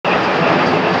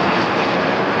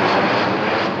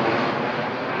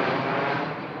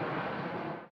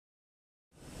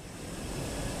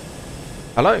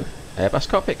Hello, Airbus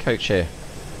Cockpit Coach here.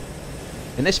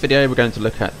 In this video we're going to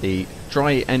look at the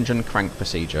dry engine crank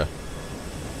procedure.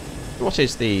 What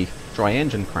is the dry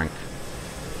engine crank?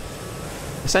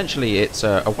 Essentially it's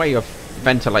a way of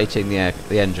ventilating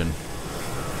the engine.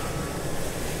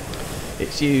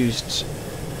 It's used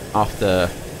after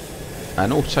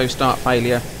an auto start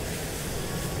failure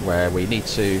where we need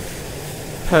to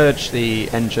purge the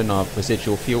engine of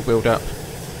residual fuel buildup,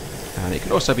 and it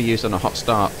can also be used on a hot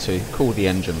start to cool the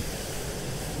engine.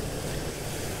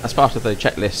 As part of the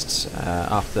checklists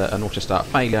after an auto start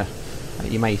failure,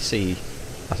 you may see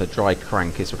that a dry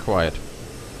crank is required.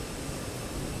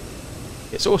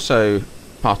 It's also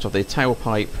part of the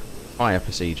tailpipe fire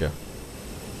procedure.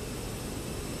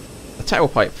 The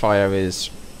tailpipe fire is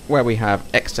where we have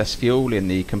excess fuel in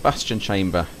the combustion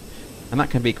chamber, and that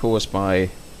can be caused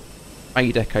by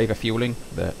FADEC overfueling.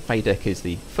 The FADEC is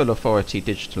the full authority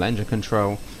digital engine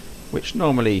control, which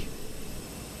normally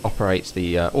operates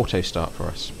the auto start for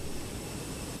us.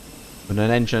 When an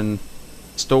engine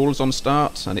stalls on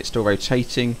start and it's still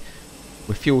rotating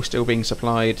with fuel still being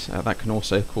supplied, that can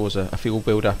also cause a fuel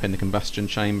build-up in the combustion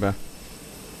chamber.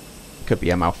 It could be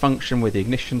a malfunction with the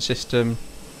ignition system.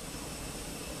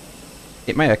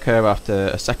 It may occur after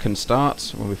a second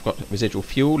start when we've got residual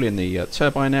fuel in the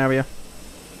turbine area.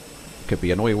 It could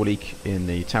be an oil leak in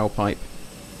the tailpipe,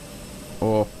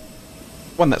 or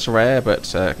one that's rare but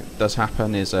does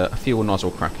happen is a fuel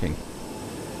nozzle cracking.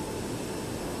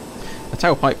 A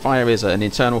tailpipe fire is an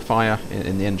internal fire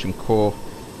in the engine core,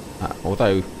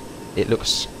 although it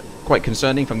looks quite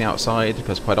concerning from the outside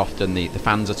because quite often the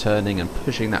fans are turning and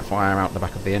pushing that fire out the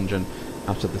back of the engine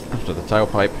after the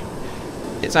tailpipe.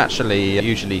 It's actually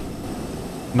usually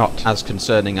not as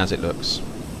concerning as it looks.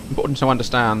 Important to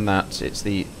understand that it's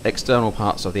the external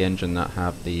parts of the engine that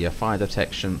have the fire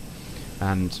detection,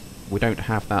 and we don't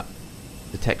have that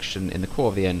detection in the core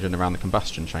of the engine around the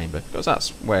combustion chamber, because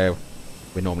that's where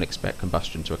we normally expect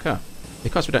combustion to occur.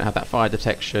 Because we don't have that fire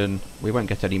detection, we won't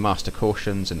get any master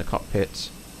cautions in the cockpit.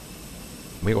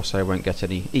 We also won't get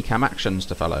any ECAM actions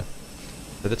to follow.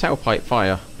 So the tailpipe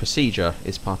fire procedure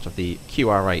is part of the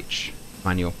QRH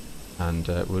manual, and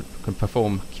we can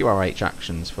perform QRH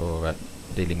actions for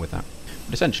dealing with that.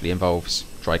 It essentially involves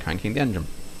dry cranking the engine.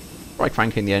 Dry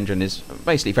cranking the engine is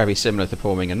basically very similar to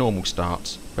performing a normal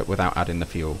start, but without adding the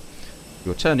fuel.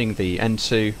 You're turning the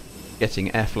N2,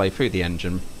 getting airflow through the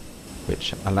engine,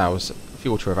 which allows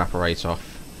fuel to evaporate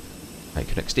off. It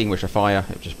can extinguish a fire,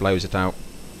 it just blows it out.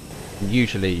 And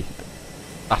usually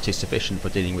that is sufficient for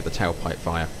dealing with the tailpipe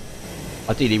fire.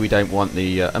 Ideally we don't want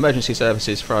the emergency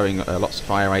services throwing lots of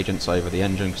fire agents over the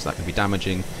engine, because that can be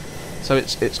damaging. So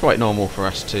it's quite normal for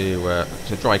us to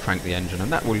dry crank the engine,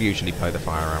 and that will usually blow the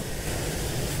fire out.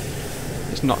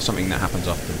 It's not something that happens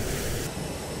often.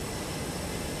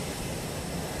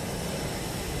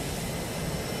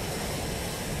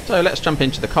 So let's jump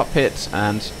into the cockpit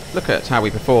and look at how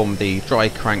we perform the dry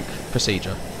crank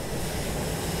procedure.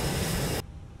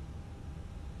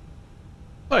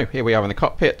 So here we are in the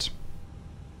cockpit,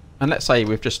 and let's say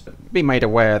we've just been made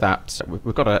aware that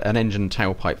we've got an engine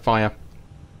tailpipe fire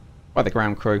by the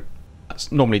ground crew.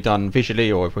 That's normally done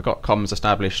visually, or if we've got comms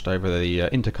established over the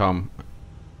intercom, we'll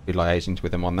be liaising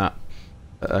with them on that.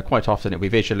 Quite often it'll be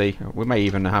visually. We may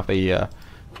even have the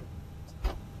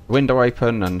window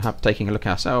open and taking a look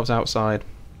ourselves outside,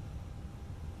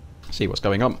 see what's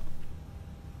going on.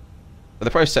 But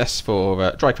the process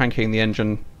for dry cranking the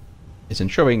engine is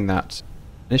ensuring that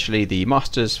initially the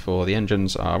masters for the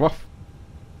engines are off,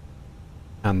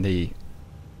 and the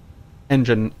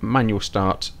engine manual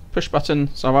start push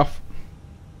buttons are off.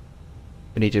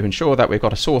 We need to ensure that we've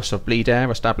got a source of bleed air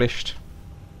established,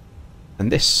 and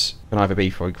this can either be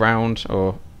for ground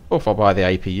or for by the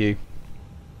APU.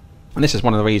 And this is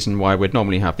one of the reasons why we'd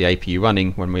normally have the APU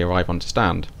running when we arrive onto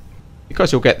stand,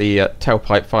 because you'll get the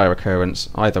tailpipe fire occurrence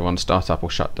either on startup or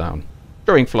shutdown.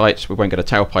 During flight we won't get a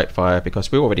tailpipe fire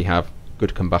because we already have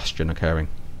good combustion occurring.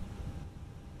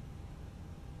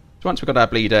 So once we've got our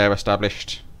bleed air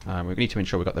established, we need to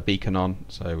ensure we've got the beacon on,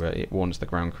 so it warns the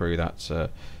ground crew that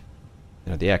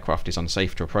the aircraft is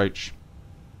unsafe to approach.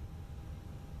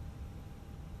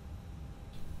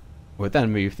 We'll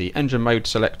then move the engine mode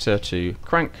selector to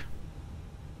crank,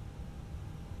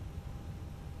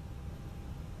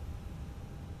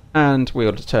 and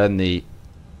we'll turn the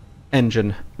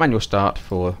engine manual start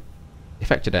for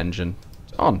affected engine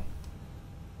on.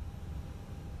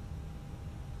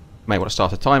 May want to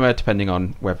start a timer depending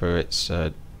on whether it's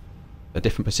a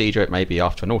different procedure. It may be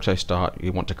after an auto start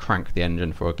you want to crank the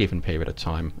engine for a given period of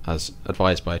time as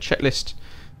advised by a checklist.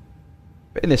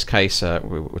 But in this case,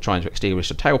 we're trying to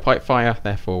extinguish a tailpipe fire,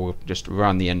 therefore we'll just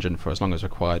run the engine for as long as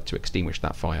required to extinguish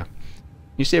that fire.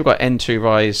 You see we've got N2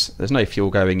 rise, there's no fuel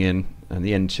going in, and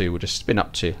the N2 will just spin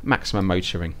up to maximum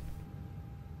motoring.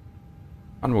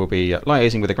 And we'll be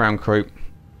liaising with the ground crew,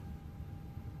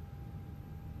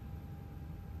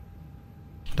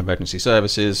 emergency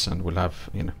services, and we'll have,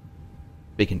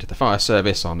 speaking to the fire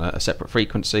service on a separate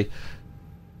frequency.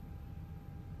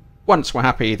 Once we're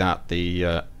happy that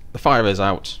the fire is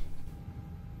out,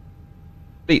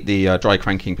 complete the dry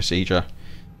cranking procedure.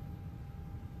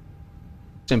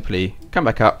 Simply come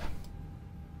back up,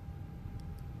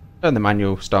 turn the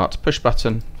manual start push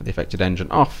button for the affected engine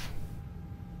off,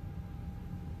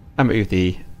 and move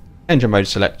the engine mode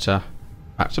selector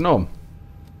back to norm.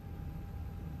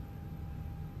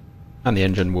 And the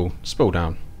engine will spool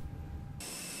down.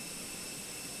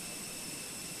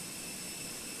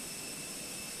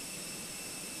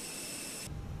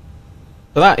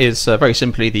 So that is very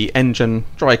simply the engine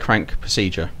dry crank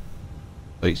procedure.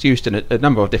 So it's used in a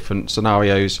number of different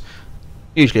scenarios,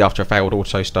 usually after a failed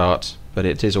auto start, but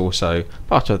it is also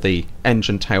part of the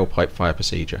engine tailpipe fire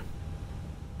procedure.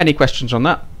 Any questions on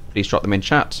that, please drop them in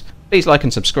chat. Please like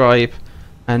and subscribe,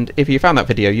 and if you found that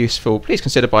video useful, please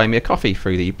consider buying me a coffee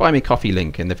through the Buy Me Coffee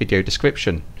link in the video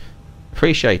description.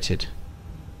 Appreciated.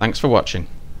 Thanks for watching.